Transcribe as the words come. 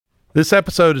This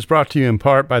episode is brought to you in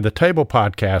part by the Table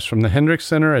Podcast from the Hendricks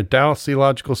Center at Dallas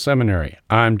Theological Seminary.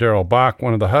 I'm Darrell Bach,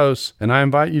 one of the hosts, and I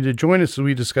invite you to join us as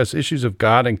we discuss issues of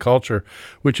God and culture,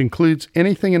 which includes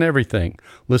anything and everything.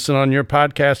 Listen on your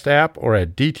podcast app or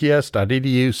at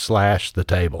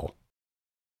dts.edu/thetable.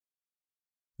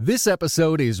 This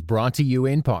episode is brought to you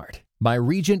in part by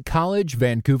Regent College,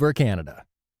 Vancouver, Canada.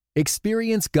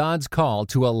 Experience God's call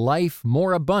to a life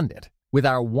more abundant with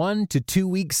our 1 to 2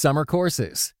 week summer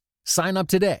courses. Sign up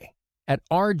today at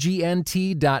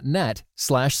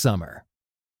rgnt.net/summer.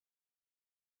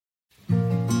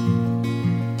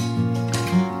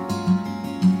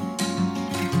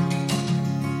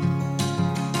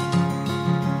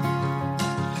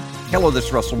 Hello, this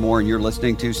is Russell Moore, and you're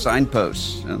listening to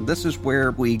Signposts. And this is where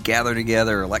we gather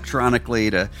together electronically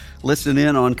to listen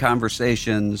in on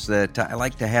conversations that I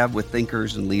like to have with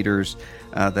thinkers and leaders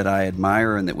that I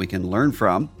admire and that we can learn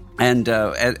from. And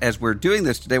as we're doing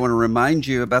this today, I want to remind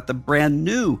you about the brand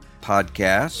new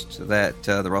podcast, that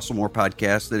the Russell Moore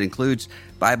podcast, that includes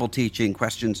Bible teaching,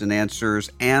 questions and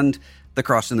answers, and The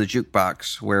Cross in the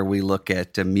Jukebox, where we look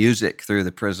at music through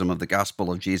the prism of the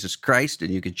gospel of Jesus Christ.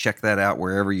 And you can check that out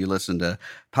wherever you listen to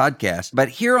podcasts. But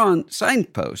here on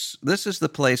Signposts, this is the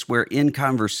place where in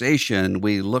conversation,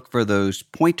 we look for those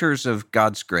pointers of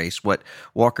God's grace, what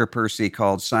Walker Percy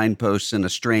called signposts in a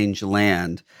strange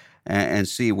land, and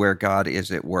see where God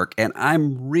is at work. And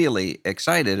I'm really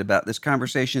excited about this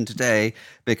conversation today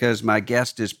because my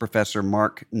guest is Professor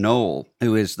Mark Noll,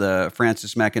 who is the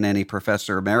Francis McEnany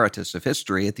Professor Emeritus of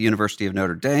History at the University of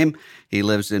Notre Dame. He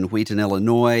lives in Wheaton,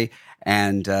 Illinois.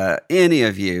 And any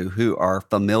of you who are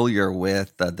familiar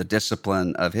with the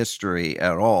discipline of history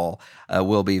at all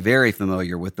will be very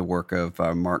familiar with the work of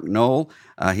Mark Noll.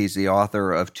 He's the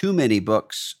author of too many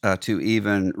books to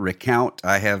even recount.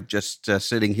 I have just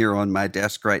sitting here on my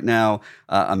desk right now,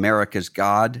 America's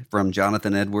God, from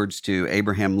Jonathan Edwards to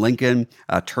Abraham Lincoln,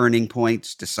 Turning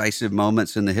Points, Decisive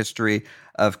Moments in the History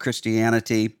of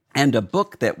Christianity, and a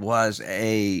book that was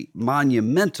a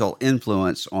monumental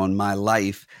influence on my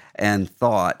life and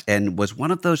thought, and was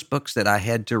one of those books that I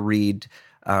had to read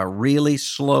really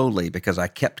slowly because I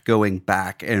kept going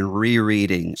back and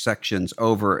rereading sections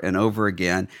over and over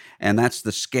again. And that's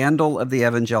The Scandal of the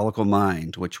Evangelical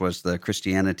Mind, which was the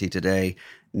Christianity Today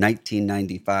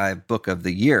 1995 Book of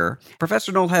the Year.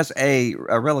 Professor Noll has a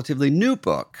relatively new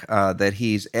book that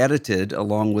he's edited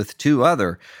along with two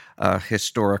other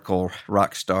historical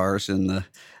rock stars in the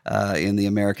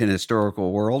American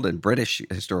historical world and British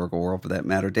historical world, for that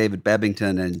matter, David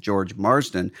Bebbington and George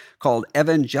Marsden, called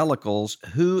Evangelicals: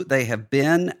 Who They Have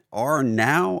Been, Are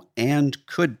Now, and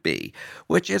Could Be,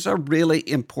 which is a really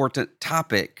important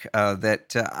topic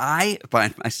that I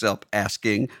find myself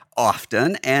asking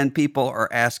often, and people are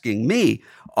asking me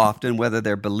often, whether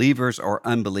they're believers or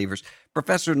unbelievers.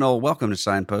 Professor Noll, welcome to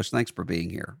Signpost. Thanks for being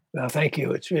here. Well, thank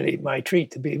you. It's really my treat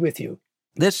to be with you.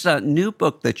 This new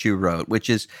book that you wrote, which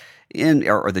is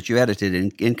or that you edited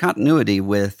in continuity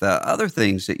with other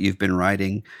things that you've been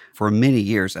writing for many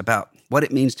years about what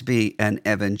it means to be an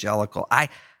evangelical. I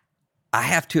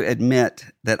have to admit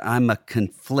that I'm a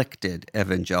conflicted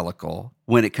evangelical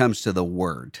when it comes to the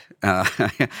word.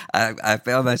 I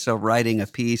found myself writing a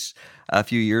piece a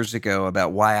few years ago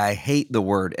about why I hate the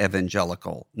word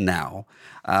evangelical now,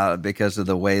 because of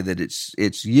the way that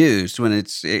it's used when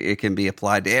it can be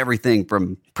applied to everything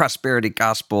from prosperity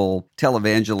gospel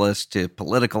televangelist to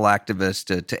political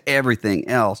activist to everything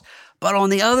else. But on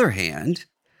the other hand,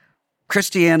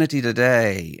 Christianity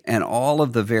Today and all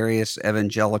of the various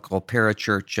evangelical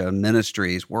parachurch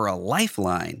ministries were a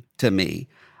lifeline to me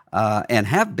and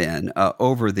have been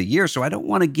over the years. So I don't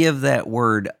want to give that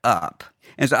word up.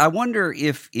 And so I wonder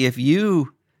if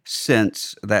you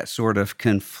sense that sort of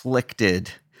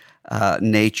conflicted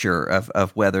nature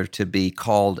of whether to be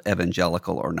called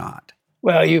evangelical or not.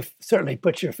 Well, you've certainly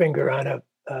put your finger on a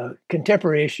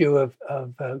contemporary issue of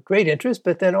great interest,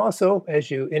 but then also, as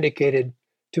you indicated,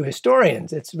 to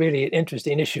historians, it's really an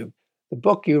interesting issue. The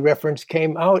book you referenced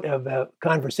came out of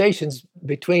conversations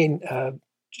between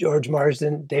George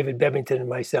Marsden, David Bebbington, and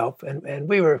myself, and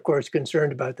we were, of course,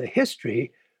 concerned about the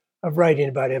history of writing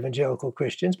about evangelical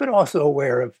Christians, but also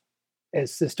aware of,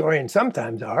 as historians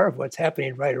sometimes are, of what's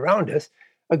happening right around us,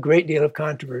 a great deal of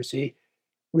controversy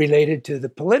related to the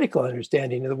political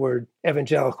understanding of the word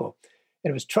evangelical. And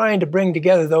it was trying to bring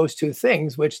together those two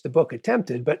things, which the book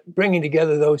attempted, but bringing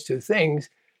together those two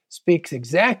things speaks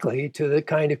exactly to the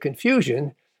kind of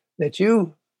confusion that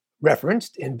you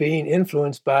referenced in being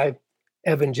influenced by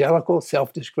evangelical,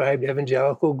 self-described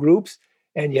evangelical groups,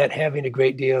 and yet having a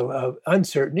great deal of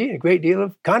uncertainty, a great deal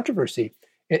of controversy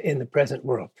in the present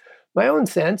world. My own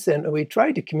sense, and we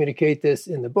tried to communicate this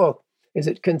in the book, is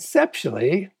that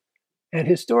conceptually and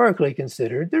historically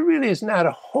considered, there really is not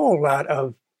a whole lot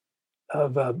of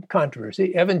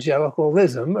controversy.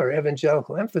 Evangelicalism or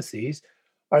evangelical emphases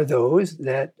are those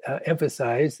that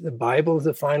emphasize the Bible as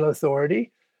the final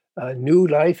authority, new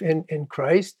life in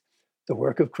Christ. The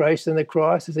work of Christ on the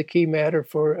cross is a key matter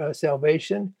for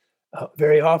salvation,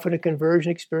 very often a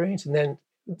conversion experience, and then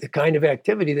the kind of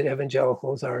activity that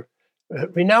evangelicals are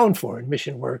renowned for in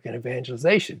mission work and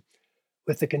evangelization.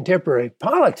 With the contemporary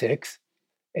politics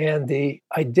and the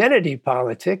identity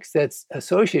politics that's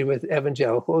associated with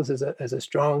evangelicals as a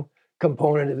strong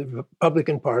component of the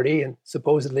Republican Party, and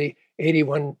supposedly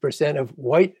 81% of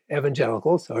white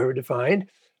evangelicals, however defined,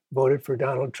 voted for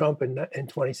Donald Trump in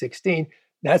 2016.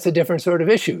 That's a different sort of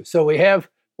issue. So we have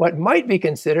what might be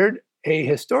considered a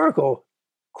historical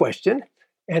question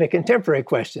and a contemporary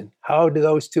question. How do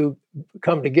those two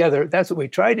come together? That's what we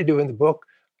try to do in the book.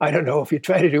 I don't know, if you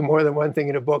try to do more than one thing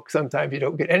in a book, sometimes you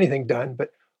don't get anything done, but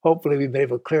hopefully we've been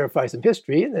able to clarify some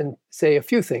history and then say a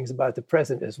few things about the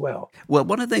present as well. Well,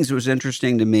 one of the things that was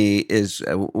interesting to me is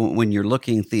when you're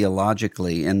looking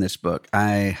theologically in this book,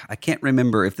 I can't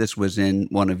remember if this was in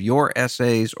one of your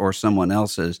essays or someone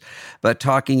else's, but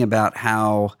talking about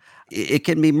how it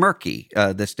can be murky,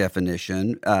 this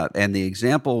definition, and the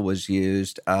example was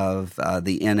used of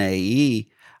the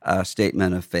NAE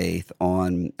statement of faith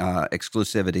on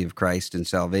exclusivity of Christ and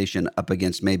salvation up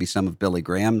against maybe some of Billy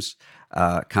Graham's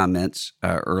comments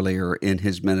earlier in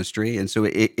his ministry. And so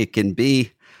it can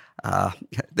be,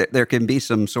 there can be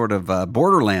some sort of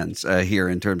borderlands here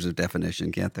in terms of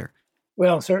definition, can't there?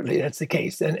 Well, certainly that's the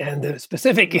case. And the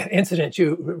specific incident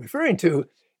you're referring to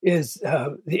is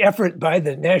the effort by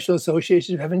the National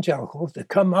Association of Evangelicals to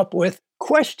come up with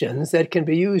questions that can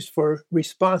be used for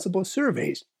responsible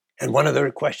surveys. And one of the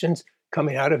questions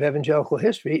coming out of evangelical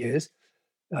history is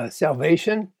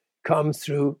salvation comes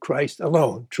through Christ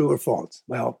alone, true or false?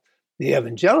 Well, the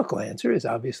evangelical answer is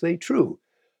obviously true.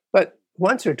 But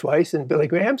once or twice in Billy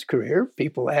Graham's career,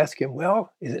 people ask him,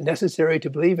 well, is it necessary to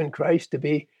believe in Christ to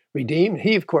be redeemed?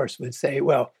 He, of course, would say,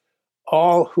 well,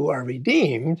 all who are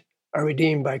redeemed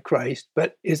by Christ,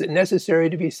 but is it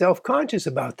necessary to be self-conscious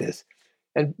about this?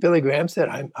 And Billy Graham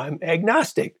said, I'm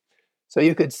agnostic. So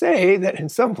you could say that in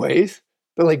some ways,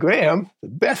 Billy Graham, the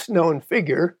best known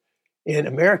figure in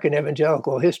American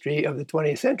evangelical history of the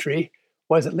 20th century,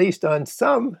 was at least on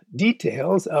some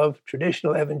details of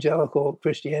traditional evangelical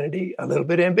Christianity a little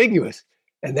bit ambiguous.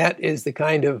 And that is the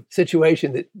kind of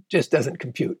situation that just doesn't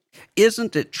compute.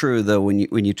 Isn't it true, though,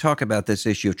 when you talk about this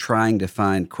issue of trying to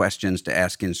find questions to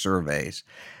ask in surveys,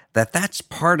 that's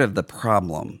part of the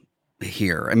problem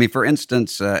here? I mean, for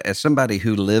instance, as somebody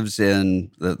who lives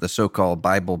in the so-called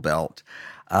Bible Belt,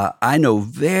 I know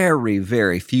very,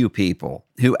 very few people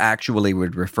who actually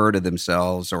would refer to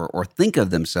themselves or think of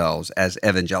themselves as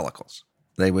evangelicals.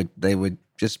 They would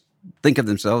just think of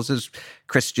themselves as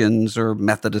Christians or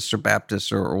Methodists or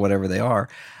Baptists or whatever they are.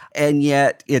 And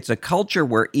yet it's a culture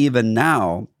where even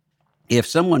now, if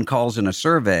someone calls in a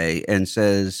survey and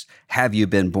says, have you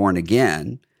been born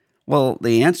again? Well,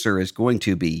 the answer is going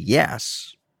to be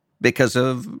yes, because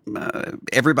of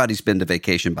everybody's been to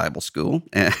Vacation Bible School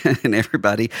and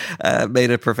everybody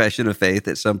made a profession of faith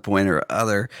at some point or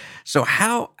other. So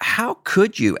how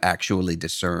could you actually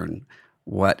discern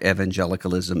what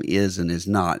evangelicalism is and is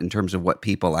not in terms of what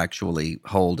people actually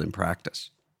hold and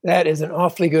practice? That is an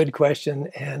awfully good question.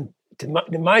 And to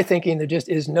my thinking, there just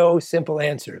is no simple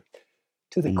answer.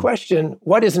 To the question,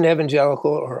 what is an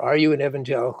evangelical or are you an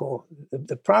evangelical?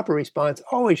 The proper response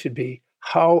always should be,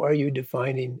 how are you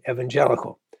defining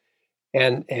evangelical?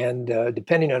 And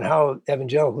depending on how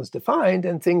evangelical is defined,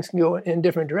 then things can go in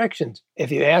different directions.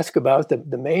 If you ask about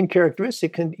the main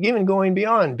characteristic, even going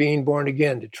beyond being born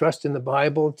again, to trust in the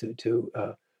Bible,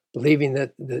 to believing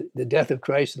that the death of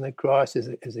Christ on the cross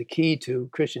is a key to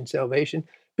Christian salvation,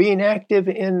 being active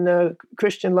in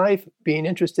Christian life, being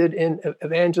interested in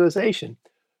evangelization.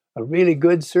 A really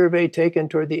good survey taken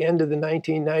toward the end of the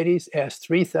 1990s asked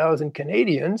 3,000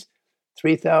 Canadians,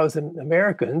 3,000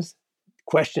 Americans,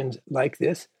 questions like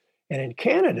this. And in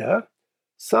Canada,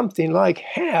 something like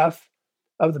half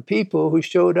of the people who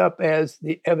showed up as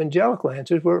the evangelical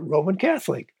answers were Roman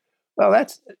Catholic. Well,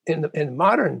 that's in the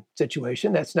modern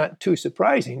situation, that's not too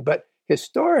surprising, but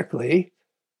historically,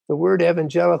 the word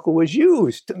evangelical was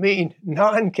used to mean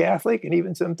non-Catholic and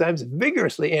even sometimes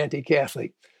vigorously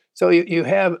anti-Catholic. So you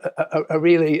have a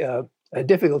really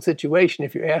difficult situation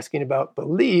if you're asking about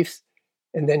beliefs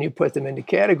and then you put them into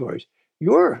categories.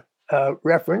 Your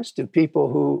reference to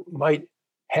people who might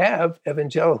have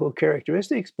evangelical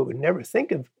characteristics but would never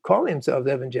think of calling themselves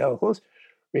evangelicals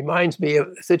reminds me of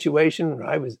a situation where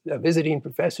I was a visiting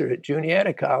professor at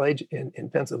Juniata College in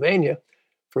Pennsylvania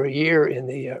for a year in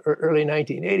the early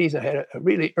 1980s. I had a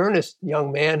really earnest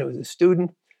young man who was a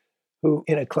student who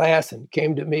in a class and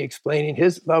came to me explaining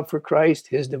his love for Christ,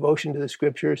 his devotion to the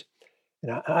scriptures.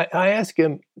 And I asked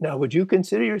him, now, would you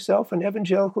consider yourself an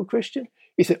evangelical Christian?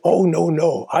 He said, oh,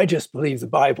 no, I just believe the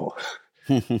Bible.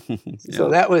 Yeah. So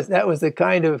that was the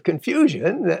kind of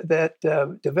confusion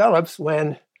that develops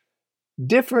when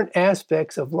different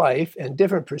aspects of life and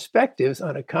different perspectives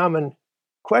on a common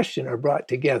question are brought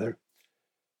together.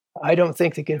 I don't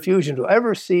think the confusion will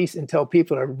ever cease until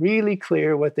people are really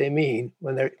clear what they mean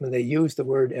when they use the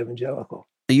word evangelical.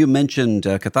 You mentioned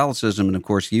Catholicism, and of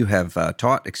course, you have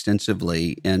taught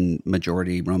extensively in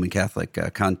majority Roman Catholic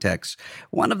contexts.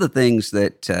 One of the things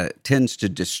that tends to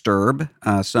disturb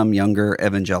some younger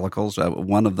evangelicals,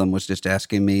 one of them was just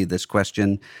asking me this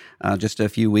question just a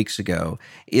few weeks ago,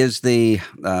 is the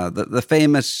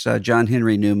famous John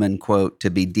Henry Newman quote, "To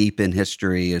be deep in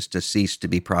history is to cease to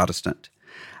be Protestant."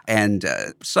 And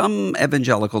some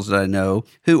evangelicals that I know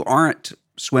who aren't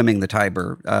swimming the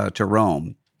Tiber to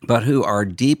Rome, but who are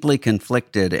deeply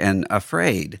conflicted and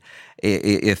afraid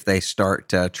if they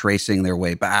start tracing their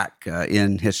way back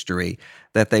in history,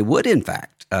 that they would, in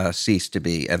fact, cease to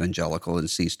be evangelical and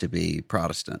cease to be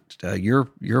Protestant.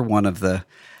 You're one of the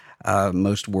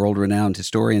most world-renowned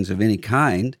historians of any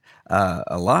kind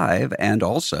alive, and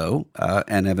also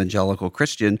an evangelical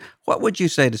Christian. What would you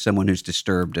say to someone who's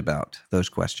disturbed about those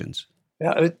questions?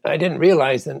 Yeah, I didn't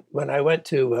realize that when I went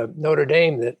to Notre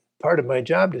Dame that part of my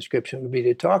job description would be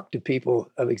to talk to people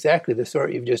of exactly the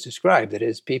sort you've just described. That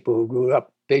is, people who grew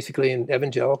up basically in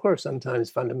evangelical or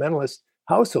sometimes fundamentalist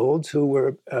households who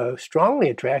were strongly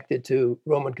attracted to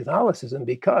Roman Catholicism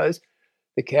because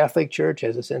the Catholic Church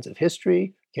has a sense of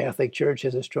history. Catholic Church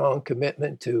has a strong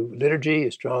commitment to liturgy,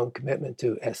 a strong commitment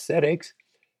to aesthetics.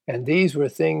 And these were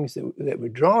things that were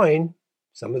drawing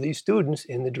some of these students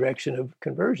in the direction of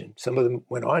conversion. Some of them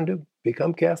went on to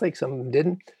become Catholic, some of them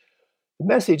didn't. The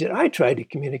message that I tried to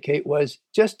communicate was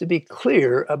just to be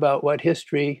clear about what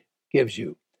history gives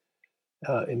you.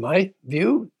 In my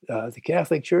view, the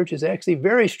Catholic Church is actually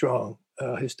very strong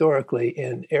historically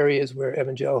in areas where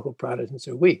evangelical Protestants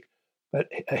are weak. But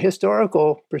a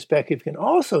historical perspective can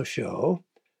also show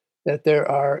that there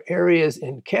are areas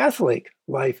in Catholic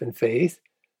life and faith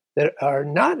that are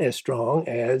not as strong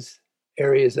as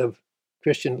areas of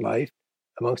Christian life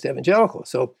amongst evangelicals.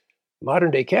 So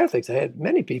modern day Catholics, I had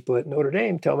many people at Notre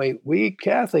Dame tell me, we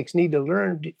Catholics need to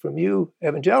learn from you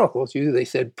evangelicals. Usually they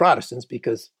said Protestants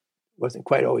because it wasn't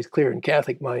quite always clear in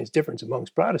Catholic minds difference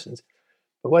amongst Protestants.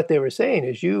 But what they were saying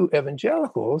is you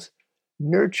evangelicals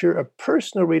nurture a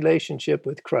personal relationship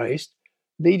with Christ,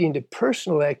 leading to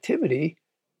personal activity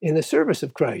in the service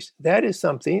of Christ. That is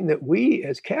something that we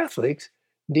as Catholics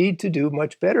need to do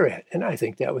much better at. And I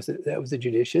think that was a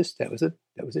judicious, that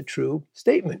was a true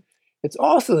statement. It's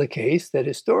also the case that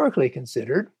historically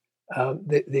considered,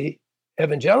 the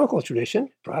evangelical tradition,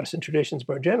 Protestant traditions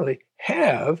more generally,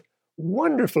 have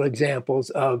wonderful examples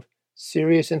of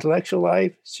serious intellectual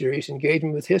life, serious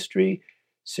engagement with history,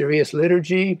 serious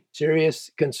liturgy,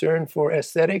 serious concern for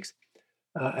aesthetics.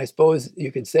 I suppose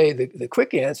you could say the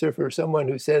quick answer for someone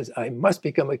who says, I must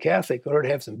become a Catholic in order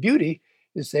to have some beauty,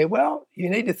 is say, well, you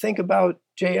need to think about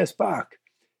J.S. Bach.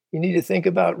 You need to think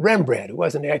about Rembrandt, who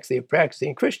wasn't actually a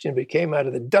practicing Christian, but came out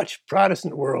of the Dutch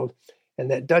Protestant world. And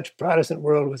that Dutch Protestant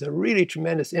world was a really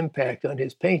tremendous impact on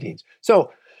his paintings.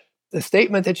 So the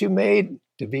statement that you made,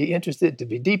 to be interested, to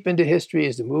be deep into history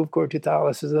is to move toward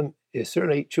Catholicism, is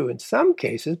certainly true in some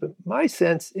cases, but my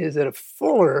sense is that a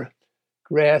fuller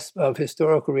grasp of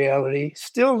historical reality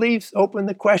still leaves open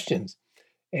the questions.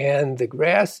 And the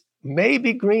grass may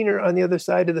be greener on the other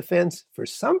side of the fence for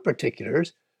some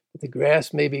particulars, but the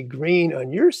grass may be green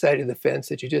on your side of the fence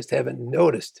that you just haven't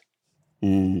noticed.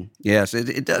 Yes,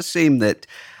 it does seem that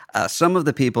some of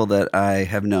the people that I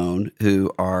have known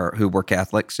who were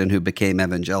Catholics and who became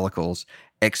evangelicals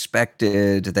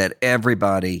expected that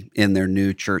everybody in their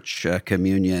new church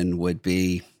communion would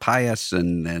be pious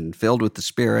and filled with the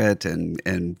Spirit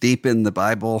and deep in the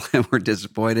Bible, and were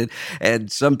disappointed.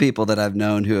 And some people that I've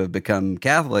known who have become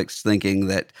Catholics thinking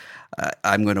that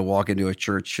I'm going to walk into a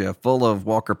church full of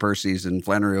Walker Percys and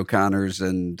Flannery O'Connors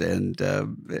and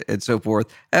so forth,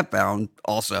 have found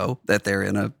also that they're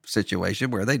in a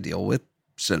situation where they deal with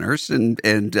sinners and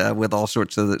with all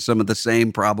sorts of some of the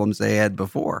same problems they had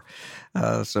before.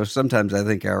 So sometimes I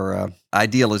think our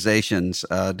idealizations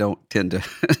don't tend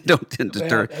to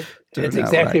turn. It's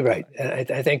exactly right.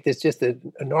 I think it's just a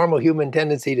normal human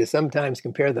tendency to sometimes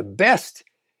compare the best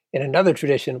in another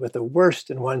tradition with the worst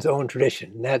in one's own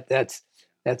tradition. And that's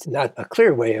that's not a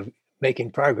clear way of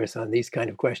making progress on these kind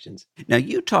of questions. Now,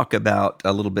 you talk about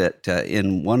a little bit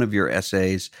in one of your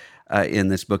essays in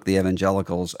this book, The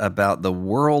Evangelicals, about the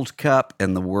World Cup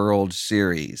and the World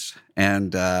Series.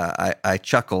 And I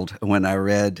chuckled when I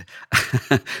read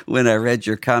when I read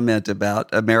your comment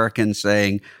about Americans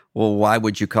saying, well, why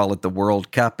would you call it the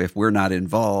World Cup if we're not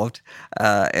involved?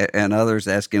 And others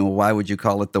asking, well, why would you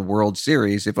call it the World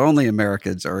Series if only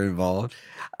Americans are involved?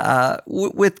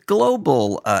 With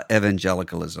global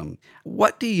evangelicalism,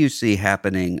 what do you see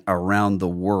happening around the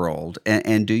world?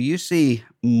 And do you see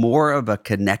more of a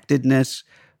connectedness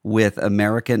with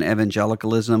American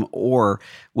evangelicalism, or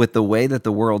with the way that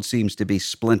the world seems to be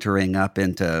splintering up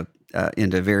into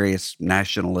various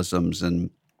nationalisms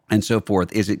and so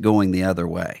forth? Is it going the other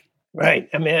way? Right.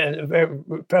 I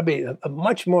mean, probably a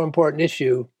much more important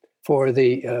issue for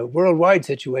the worldwide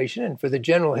situation and for the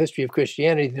general history of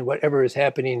Christianity than whatever is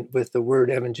happening with the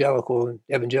word evangelical and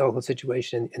evangelical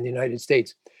situation in the United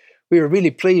States. We were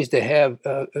really pleased to have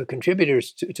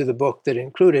contributors to the book that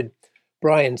included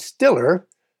Brian Stiller,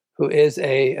 who is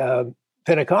a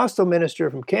Pentecostal minister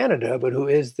from Canada, but who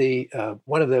is the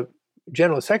one of the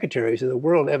general secretaries of the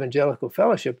World Evangelical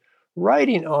Fellowship,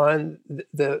 writing on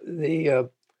the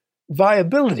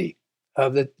viability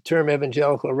of the term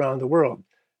evangelical around the world.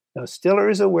 Now, Stiller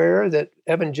is aware that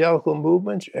evangelical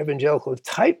movements, evangelical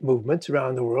type movements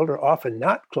around the world are often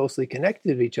not closely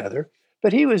connected to each other,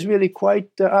 but he was really quite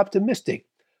optimistic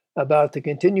about the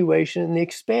continuation and the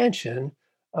expansion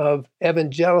of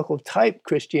evangelical type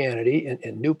Christianity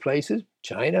in new places,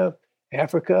 China,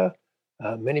 Africa,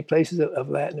 many places of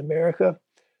Latin America.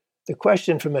 The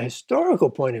question from a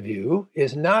historical point of view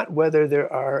is not whether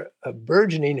there are a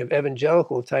burgeoning of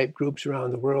evangelical type groups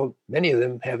around the world, many of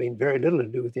them having very little to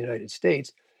do with the United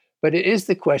States, but it is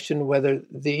the question whether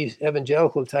these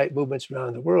evangelical type movements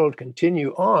around the world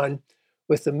continue on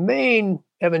with the main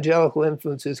evangelical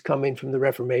influences coming from the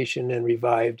Reformation and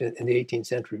revived in the 18th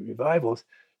century revivals.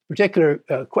 The particular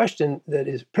question that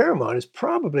is paramount is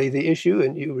probably the issue,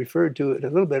 and you referred to it a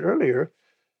little bit earlier,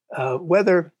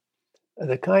 whether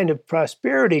the kind of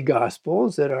prosperity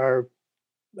gospels that are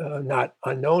not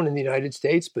unknown in the United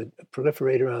States, but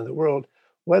proliferate around the world,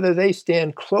 whether they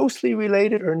stand closely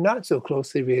related or not so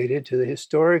closely related to the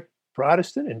historic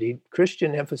Protestant, indeed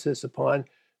Christian emphasis upon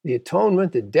the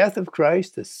atonement, the death of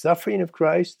Christ, the suffering of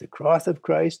Christ, the cross of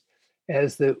Christ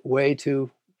as the way to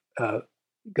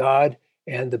God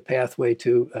and the pathway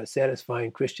to satisfying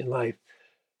Christian life.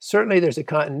 Certainly, there's a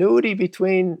continuity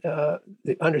between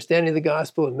the understanding of the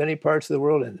gospel in many parts of the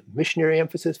world and the missionary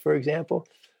emphasis, for example.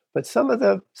 But some of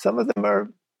them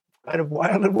are kind of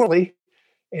wild and woolly,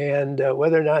 and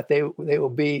whether or not they will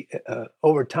be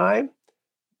over time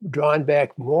drawn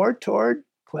back more toward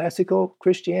classical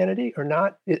Christianity or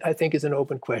not, I think is an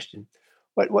open question.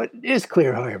 What is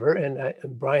clear, however, and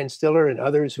Brian Stiller and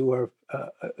others who are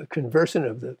conversant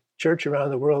of the church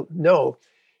around the world know,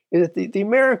 is that the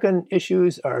American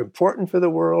issues are important for the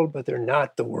world, but they're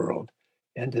not the world.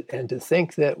 And to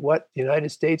think that what the United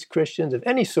States Christians of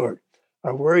any sort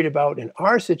are worried about in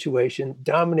our situation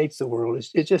dominates the world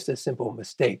is just a simple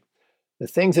mistake. The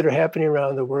things that are happening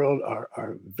around the world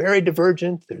are very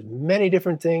divergent. There's many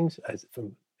different things.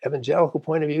 From evangelical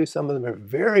point of view, some of them are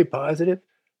very positive.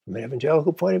 From an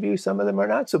evangelical point of view, some of them are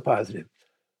not so positive.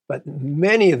 But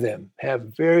many of them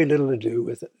have very little to do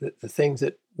with the things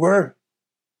that we're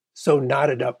so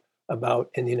knotted up about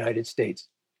in the United States.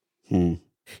 You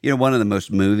know, one of the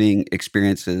most moving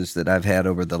experiences that I've had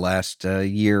over the last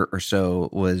year or so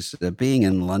was being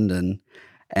in London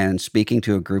and speaking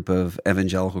to a group of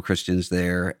evangelical Christians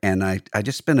there. And I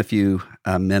just spent a few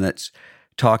minutes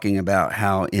talking about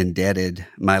how indebted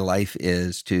my life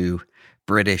is to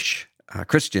British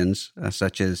Christians,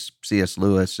 such as C.S.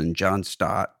 Lewis and John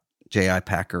Stott, J.I.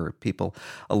 Packer, people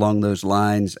along those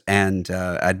lines. And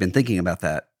I'd been thinking about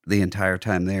that the entire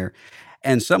time there.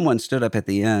 And someone stood up at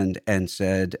the end and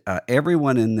said,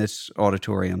 everyone in this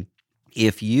auditorium,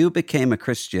 if you became a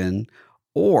Christian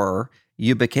or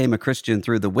you became a Christian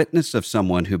through the witness of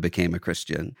someone who became a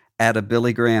Christian at a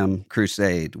Billy Graham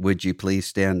crusade, would you please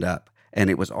stand up?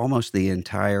 And it was almost the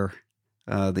entire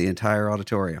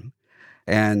auditorium.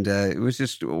 And it was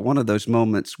just one of those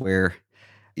moments where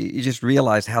you just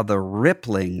realize how the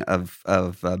rippling of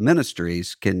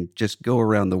ministries can just go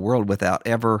around the world without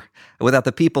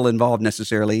the people involved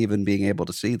necessarily even being able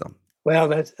to see them. Well,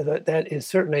 that is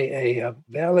certainly a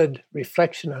valid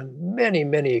reflection on many,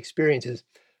 many experiences.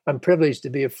 I'm privileged to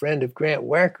be a friend of Grant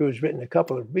Wacker, who's written a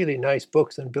couple of really nice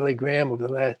books on Billy Graham over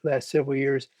the last several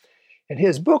years. And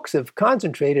his books have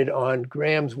concentrated on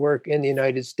Graham's work in the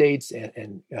United States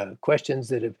and questions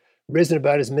that have risen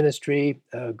about his ministry.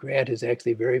 Grant is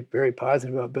actually very, very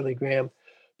positive about Billy Graham.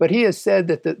 But he has said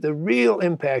that the real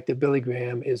impact of Billy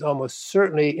Graham is almost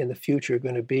certainly in the future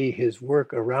going to be his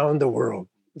work around the world.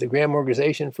 The Graham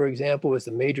Organization, for example, was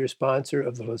the major sponsor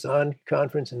of the Lausanne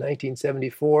Conference in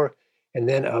 1974, and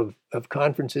then of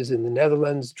conferences in the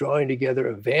Netherlands, drawing together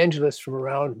evangelists from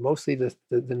around mostly the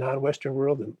non-Western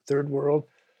world, the third world,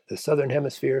 the Southern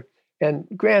Hemisphere. And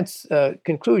Grant's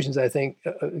conclusions, I think,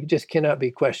 just cannot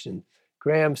be questioned.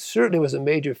 Graham certainly was a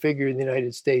major figure in the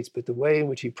United States, but the way in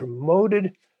which he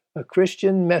promoted a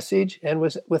Christian message and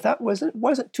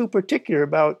wasn't too particular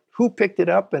about who picked it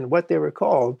up and what they were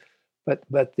called,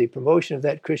 but the promotion of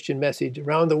that Christian message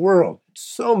around the world,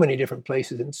 so many different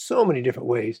places in so many different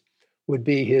ways, would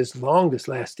be his longest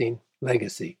lasting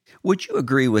legacy. Would you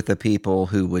agree with the people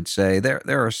who would say, there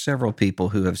are several people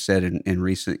who have said in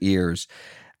recent years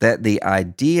that the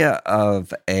idea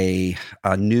of a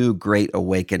new great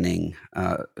awakening,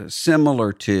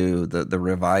 similar to the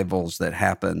revivals that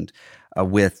happened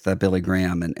with Billy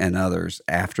Graham and others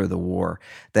after the war,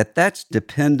 that's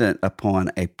dependent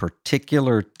upon a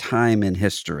particular time in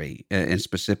history, and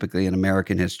specifically in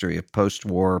American history of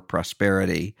post-war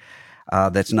prosperity,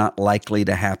 that's not likely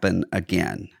to happen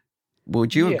again?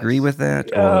 Would you agree with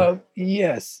that?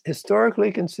 Yes,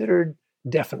 historically considered,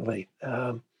 definitely.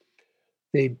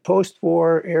 The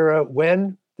post-war era,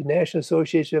 when the National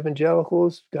Association of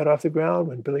Evangelicals got off the ground,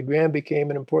 when Billy Graham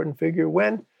became an important figure,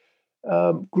 when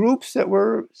groups that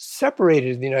were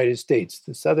separated in the United States,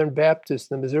 the Southern Baptists,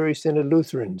 the Missouri Synod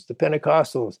Lutherans, the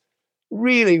Pentecostals,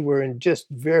 really were in just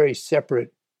very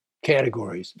separate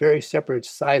categories, very separate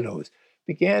silos,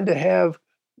 began to have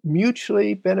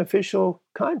mutually beneficial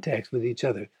contacts with each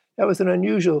other. That was an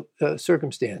unusual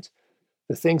circumstance.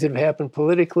 The things that have happened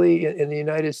politically in the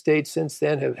United States since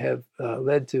then have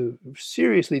led to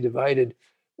seriously divided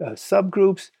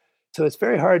subgroups. So it's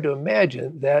very hard to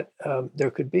imagine that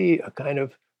there could be a kind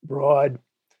of broad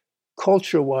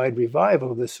culture-wide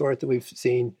revival of the sort that we've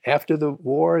seen after the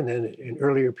war and then in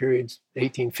earlier periods,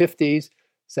 1850s,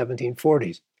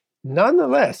 1740s.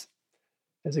 Nonetheless,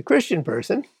 as a Christian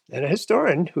person and a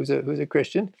historian who's a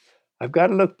Christian, I've got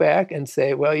to look back and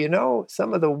say, well,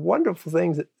 some of the wonderful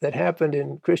things that happened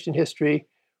in Christian history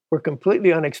were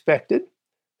completely unexpected.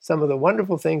 Some of the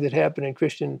wonderful things that happened in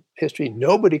Christian history,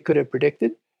 nobody could have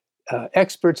predicted.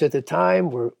 Experts at the time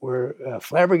were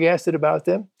flabbergasted about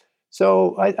them.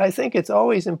 So I think it's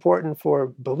always important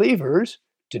for believers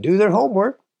to do their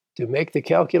homework, to make the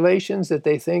calculations that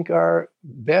they think are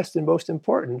best and most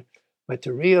important, but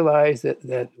to realize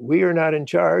that we are not in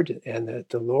charge and that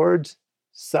the Lord's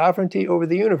sovereignty over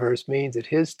the universe means that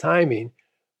his timing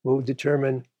will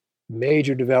determine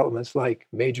major developments like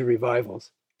major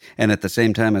revivals. And at the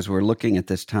same time, as we're looking at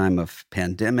this time of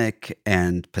pandemic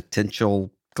and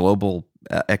potential global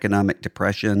economic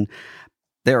depression,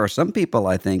 there are some people,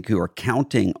 I think, who are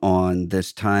counting on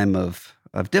this time of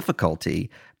difficulty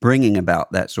bringing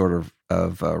about that sort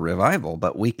of revival.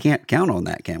 But we can't count on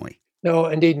that, can we? No,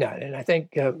 indeed not. And I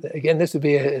think, again, this would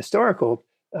be a historical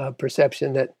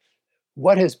perception that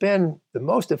what has been the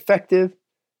most effective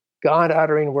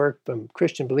God-honoring work from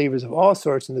Christian believers of all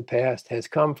sorts in the past has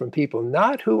come from people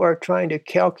not who are trying to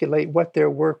calculate what their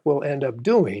work will end up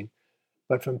doing,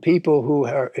 but from people who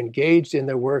are engaged in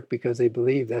their work because they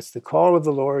believe that's the call of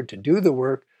the Lord to do the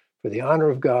work for the honor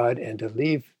of God and to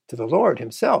leave to the Lord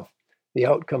himself the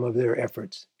outcome of their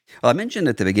efforts. Well, I mentioned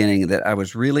at the beginning that I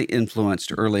was really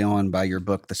influenced early on by your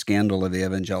book, The Scandal of the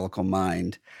Evangelical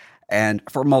Mind, and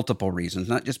for multiple reasons,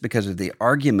 not just because of the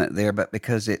argument there, but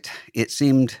because it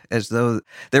seemed as though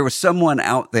there was someone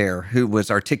out there who was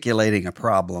articulating a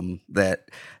problem that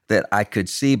I could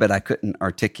see, but I couldn't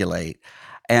articulate.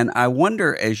 And I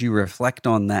wonder, as you reflect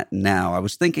on that now, I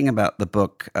was thinking about the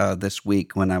book this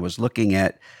week when I was looking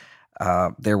at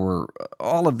there were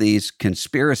all of these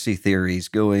conspiracy theories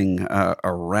going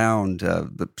around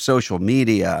the social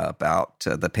media about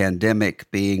the pandemic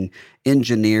being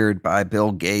engineered by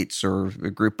Bill Gates or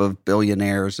a group of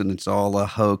billionaires, and it's all a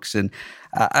hoax. And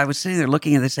I was sitting there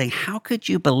looking at this saying, how could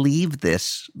you believe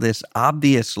this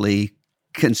obviously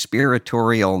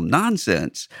conspiratorial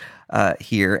nonsense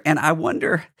here? And I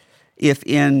wonder if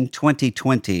in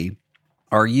 2020,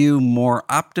 are you more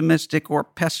optimistic or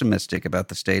pessimistic about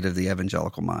the state of the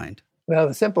evangelical mind? Well,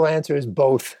 the simple answer is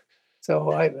both.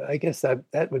 So I guess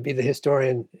that would be the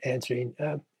historian answering.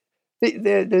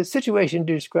 The situation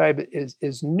to describe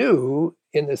is new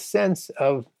in the sense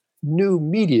of new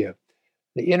media.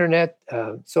 The internet,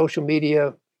 social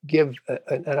media give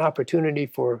an opportunity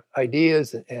for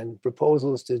ideas and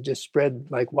proposals to just spread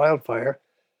like wildfire.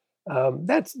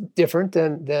 That's different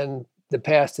than the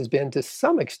past has been to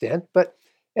some extent, but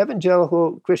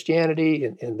evangelical Christianity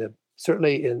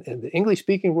certainly in the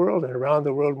English-speaking world and around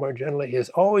the world more generally has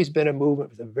always been a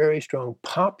movement with a very strong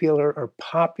popular or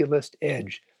populist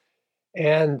edge.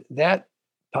 And that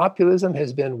populism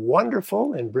has been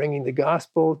wonderful in bringing the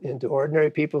gospel into ordinary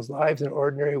people's lives in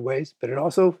ordinary ways, but it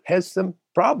also has some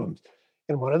problems.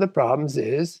 And one of the problems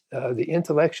is the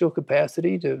intellectual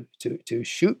capacity to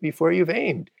shoot before you've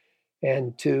aimed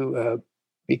and to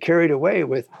be carried away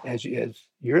with, as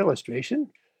your illustration,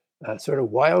 sort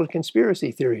of wild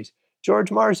conspiracy theories.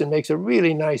 George Marsden makes a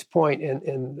really nice point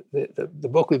in the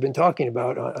book we've been talking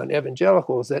about on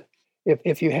evangelicals, that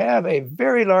if you have a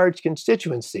very large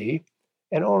constituency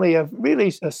and only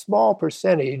a small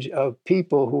percentage of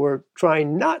people who are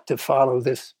trying not to follow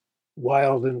this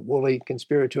wild and woolly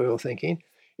conspiratorial thinking,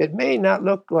 it may not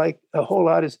look like a whole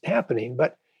lot is happening.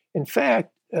 But in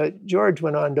fact, George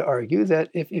went on to argue that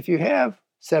if you have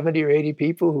 70 or 80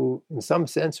 people who in some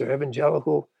sense are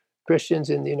evangelical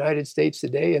Christians in the United States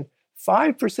today, and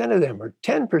 5% of them or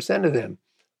 10% of them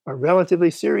are relatively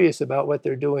serious about what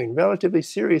they're doing, relatively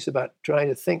serious about trying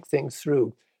to think things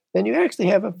through, then you actually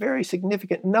have a very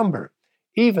significant number,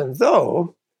 even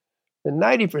though the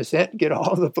 90% get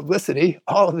all of the publicity,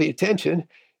 all of the attention,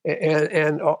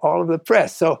 and all of the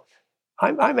press. So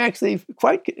I'm actually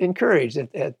quite encouraged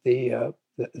at the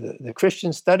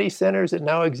Christian study centers that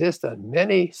now exist on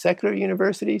many secular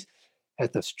universities,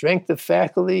 at the strength of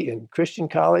faculty in Christian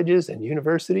colleges and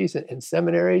universities and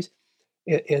seminaries,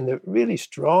 in the really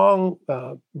strong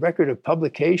record of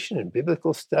publication and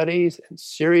biblical studies and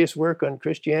serious work on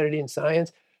Christianity and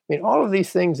science. I mean, all of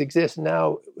these things exist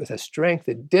now with a strength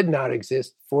that did not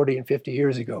exist 40 and 50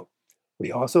 years ago.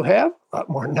 We also have a lot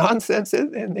more nonsense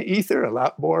in the ether, a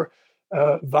lot more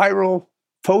viral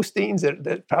postings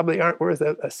that probably aren't worth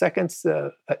a second's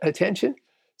attention.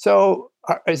 So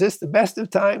is this the best of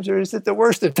times or is it the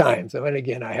worst of times? And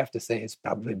again, I have to say it's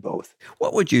probably both.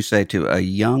 What would you say to a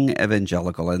young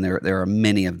evangelical, and there are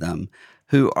many of them,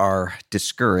 who are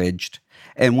discouraged?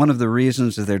 And one of the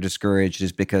reasons that they're discouraged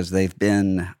is because they've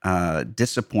been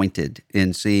disappointed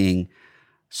in seeing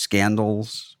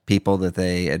scandals, people that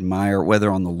they admire,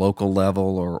 whether on the local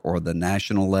level or the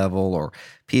national level, or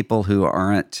people who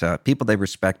aren't, people they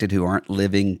respected who aren't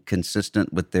living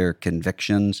consistent with their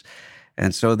convictions.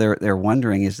 And so they're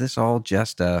wondering, is this all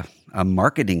just a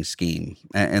marketing scheme?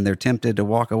 And they're tempted to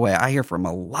walk away. I hear from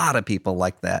a lot of people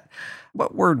like that.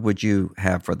 What word would you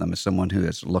have for them as someone who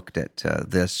has looked at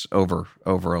this over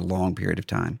a long period of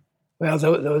time? Well,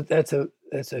 that's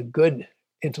a good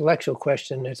intellectual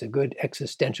question. It's a good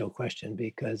existential question,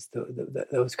 because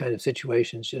those kind of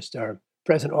situations just are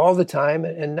present all the time,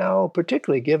 and now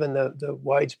particularly given the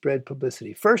widespread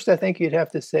publicity. First, I think you'd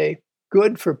have to say,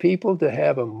 good for people to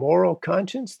have a moral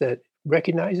conscience that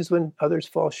recognizes when others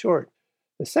fall short.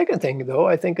 The second thing, though,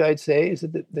 I think I'd say is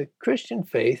that the Christian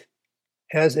faith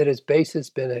has at its basis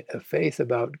been a faith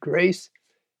about grace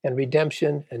and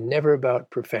redemption and never about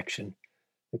perfection.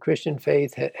 The Christian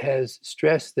faith has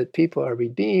stressed that people are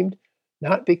redeemed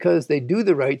not because they do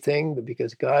the right thing, but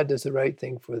because God does the right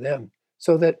thing for them.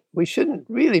 So that we shouldn't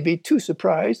really be too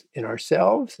surprised in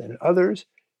ourselves and others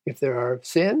if there are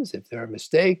sins, if there are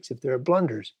mistakes, if there are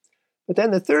blunders. But then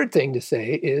the third thing to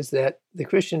say is that the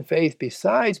Christian faith,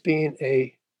 besides being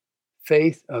a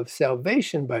faith of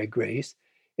salvation by grace,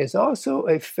 is also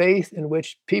a faith in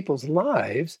which people's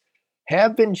lives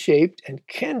have been shaped and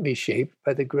can be shaped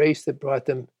by the grace that brought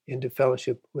them into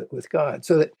fellowship with God.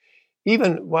 So that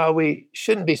even while we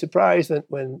shouldn't be surprised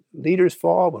when leaders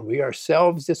fall, when we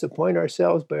ourselves disappoint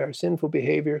ourselves by our sinful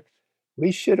behavior,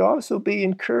 we should also be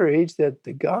encouraged that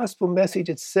the gospel message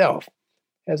itself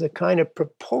has a kind of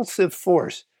propulsive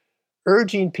force,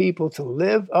 urging people to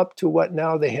live up to what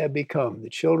now they have become, the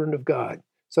children of God,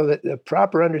 so that the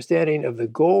proper understanding of the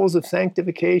goals of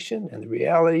sanctification and the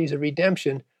realities of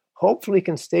redemption hopefully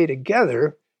can stay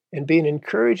together and be an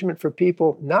encouragement for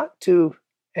people not to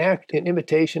act in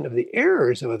imitation of the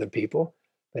errors of other people,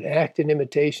 but act in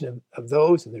imitation of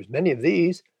those, and there's many of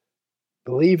these,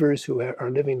 believers who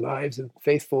are living lives of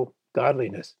faithful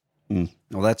godliness.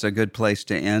 Well, that's a good place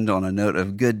to end on a note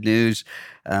of good news.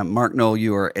 Mark Noll,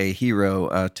 you are a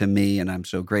hero to me, and I'm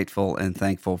so grateful and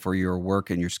thankful for your work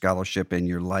and your scholarship and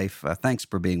your life. Thanks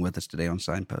for being with us today on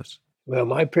Signposts. Well,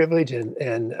 my privilege, and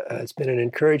it's been an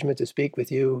encouragement to speak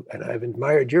with you, and I've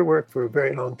admired your work for a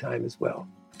very long time as well.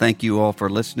 thank you all for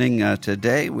listening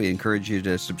today. We encourage you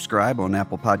to subscribe on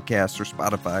Apple Podcasts or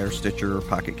Spotify or Stitcher or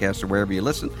Pocket Cast or wherever you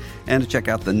listen, and to check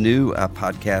out the new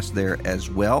podcast there as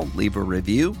well. Leave a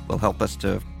review. Will help us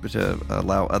to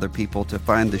allow other people to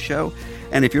find the show.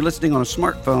 And if you're listening on a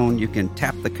smartphone, you can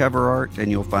tap the cover art and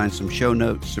you'll find some show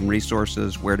notes, some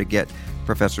resources, where to get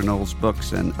Professor Noll's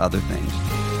books and other things.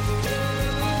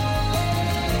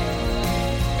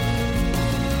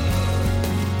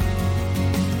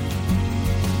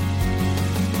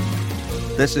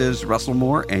 This is Russell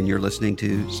Moore, and you're listening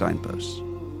to Signposts.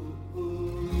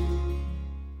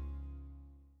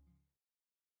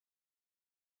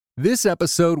 This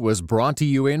episode was brought to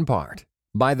you in part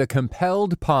by the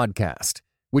Compelled Podcast,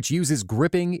 which uses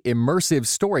gripping, immersive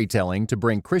storytelling to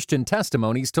bring Christian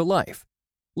testimonies to life.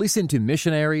 Listen to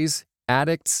missionaries,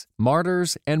 addicts,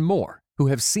 martyrs, and more who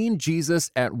have seen Jesus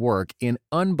at work in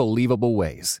unbelievable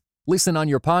ways. Listen on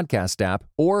your podcast app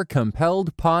or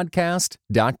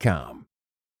compelledpodcast.com.